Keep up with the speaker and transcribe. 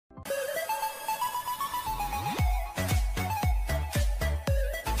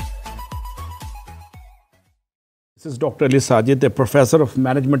This is Dr. Ali Sajid, a professor of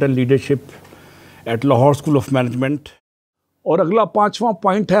management and leadership at Lahore School of Management. और अगला 5वां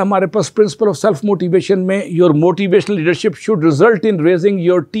point है हमारे पास principle of self motivation में, your motivational leadership should result in raising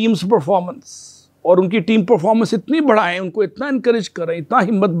your teams performance. और उनकी team performance इतनी बढ़ाएं, उनको इतना इनकरेज करें, इतना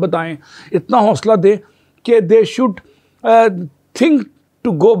हिम्मत बताएं, इतना हौसला दें कि they should think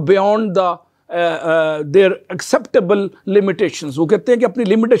to go beyond the there acceptable limitations. वो कहते हैं कि अपनी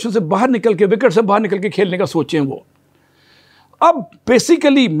लिमिटेशन से बाहर निकल के, विकेट से बाहर निकल के खेलने का सोचें वो। अब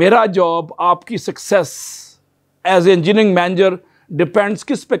बेसिकली मेरा जॉब, आपकी success as a engineering manager depends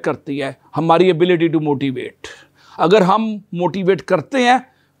किस पे करती है? हमारी एबिलिटी टू मोटिवेट। अगर हम मोटिवेट करते हैं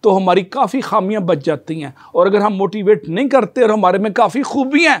तो हमारी काफ़ी खामियां बच जाती हैं, और अगर हम मोटिवेट नहीं करते और हमारे में काफ़ी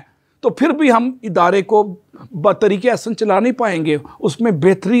खूबियां हैं तो फिर भी हम इदारे को बतरीके ऐसा चला नहीं पाएंगे। उसमें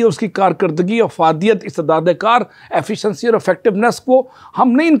बेहतरी, उसकी कारकर्दगी, अफादियत, इस्तेदाद कार, एफिशिएंसी और इफेक्टिवनेस को हम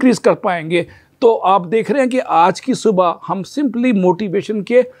नहीं इंक्रीज़ कर पाएंगे। तो आप देख रहे हैं कि आज की सुबह हम सिंपली मोटिवेशन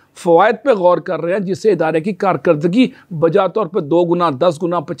के फ़वाइद पे गौर कर रहे हैं, जिससे इदारे की कारकर्दगी बजा तौर पर 2 गुना, 10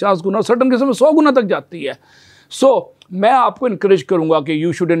 गुना, 50 गुना, सर्टन केस में 100 गुना तक जाती है। सो मैं आपको इनकरेज करूंगा कि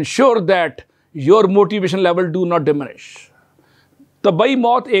you should ensure that your motivation level do not diminish. तबाही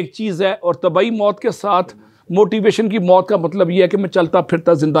मौत एक चीज़ है, और तबाही मौत के साथ मोटिवेशन की मौत का मतलब यह है कि मैं चलता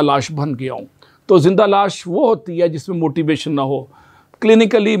फिरता जिंदा लाश बन गया हूँ। तो जिंदा लाश वो होती है जिसमें मोटिवेशन ना हो।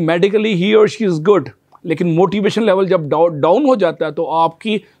 क्लिनिकली, मेडिकली ही और शी इज़ गुड, लेकिन मोटिवेशन लेवल जब डाउन हो जाता है तो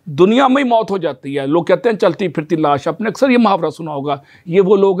आपकी दुनिया में ही मौत हो जाती है। लोग कहते हैं चलती फिरती लाश, आपने अक्सर ये मुहावरा सुना होगा। ये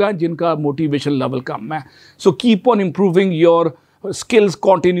वो लोग हैं जिनका मोटिवेशन लेवल कम है। So keep on improving your skills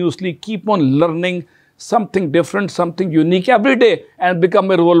continuously, keep on learning something different, something unique every day, and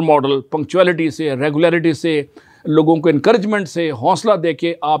become a role model. Punctuality से, रेगुलरिटी से, लोगों को इनकरेजमेंट से, हौसला दे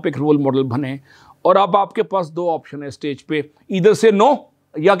के आप एक रोल मॉडल बने। और अब आपके पास 2 ऑप्शन है स्टेज पे, इधर से नो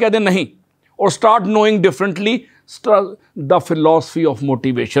या कह दें नहीं, और start knowing differently the philosophy of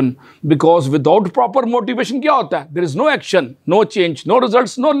motivation. Because without proper motivation क्या होता है? There is no action, no change, no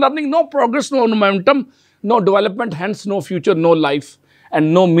results, know learning, no progress, no momentum, no development, hence no future, no life,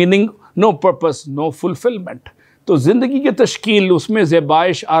 and no meaning, no purpose, no fulfilment. तो ज़िंदगी की तश्कील, उसमें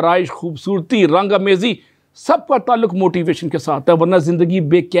ज़ेबाइश, आराइश, खूबसूरती, रंग अमेज़ी, सबका ताल्लुक मोटिवेशन के साथ है। वरना ज़िंदगी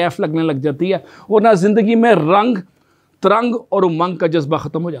बेकैफ लगने लग जाती है, वरना ज़िंदगी में रंग, तरंग और उमंग का जज्बा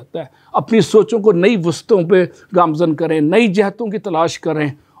ख़त्म हो जाता है। अपनी सोचों को नई वस्तुओं पे गामज़न करें, नई जहतों की तलाश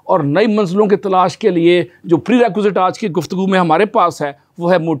करें, और नई मंजिलों की तलाश के लिए जो प्रीरेक्विजिट आज की गुफ्तगू में हमारे पास है वो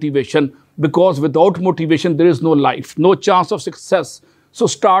है motivation. Because without motivation there is no life, no chance of success. So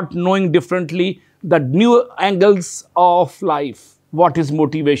start knowing differently the new angles of life. What is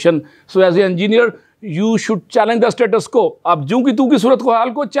motivation? So as an engineer, you should challenge the status quo. आप जूं की तू की सूरत को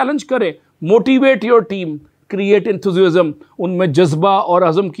हाल को challenge करें। Motivate your team, create enthusiasm. उनमें जज्बा और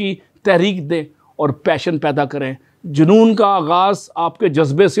अज़म की तहरीक दें और पैशन पैदा करें। जुनून का आगाज़ आपके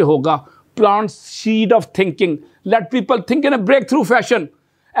जज्बे से होगा। Plant seed of thinking. Let people think in a breakthrough fashion.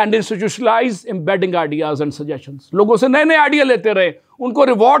 And institutionalise embedding ideas and suggestions. लोगों से नए नए आइडिया लेते रहे, उनको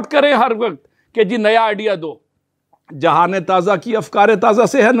रिवॉर्ड करें हर वक्त कि जी नया आइडिया दो। जहान ताज़ा की अफकार ताज़ा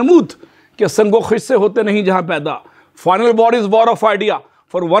से है नमूद, कि संगो खिश से होते नहीं जहाँ पैदा। Final war is war of idea.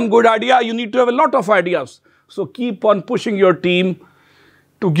 For one good idea you need to have a lot of ideas. So keep on pushing your team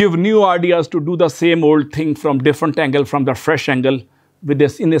to give new ideas, to do the same old thing from different angle, from the fresh angle, with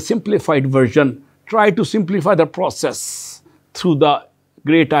this in A simplified version. Try to simplify the process through the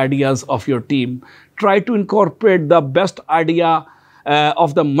great ideas of your team. Try to incorporate the best idea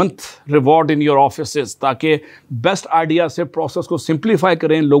of the month reward in your offices, ताकि best idea से process को simplify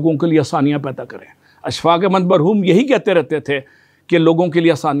करें, लोगों के लिए आसानियाँ पैदा करें। अशफाक अहमद मरहूम यही कहते रहते थे कि लोगों के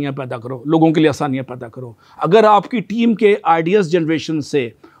लिए आसानियाँ पैदा करो, लोगों के लिए आसानियाँ पैदा करो। अगर आपकी टीम के आइडियाज़ जनरेशन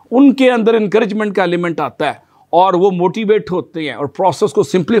से उनके अंदर इंकरेजमेंट का एलिमेंट आता है और वो मोटिवेट होते हैं और प्रोसेस को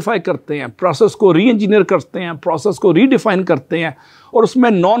सिंप्लीफाई करते हैं, प्रोसेस को री इंजीनियर करते हैं, प्रोसेस को रीडिफाइन करते हैं, और उसमें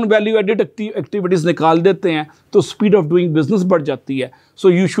नॉन वैल्यू एडेड एक्टिविटीज़ निकाल देते हैं, तो स्पीड ऑफ डूइंग बिजनेस बढ़ जाती है। So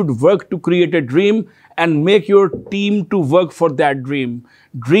you should work to create a dream and make your team to work for that dream.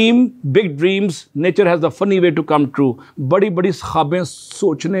 Dream big dreams, nature has the funny way to come true. बड़ी बड़ी ख्वाबें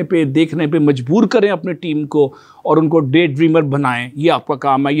सोचने पे, देखने पे मजबूर करें अपनी टीम को, और उनको डे ड्रीमर बनाएं। ये आपका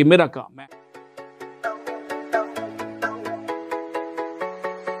काम है, ये मेरा काम है।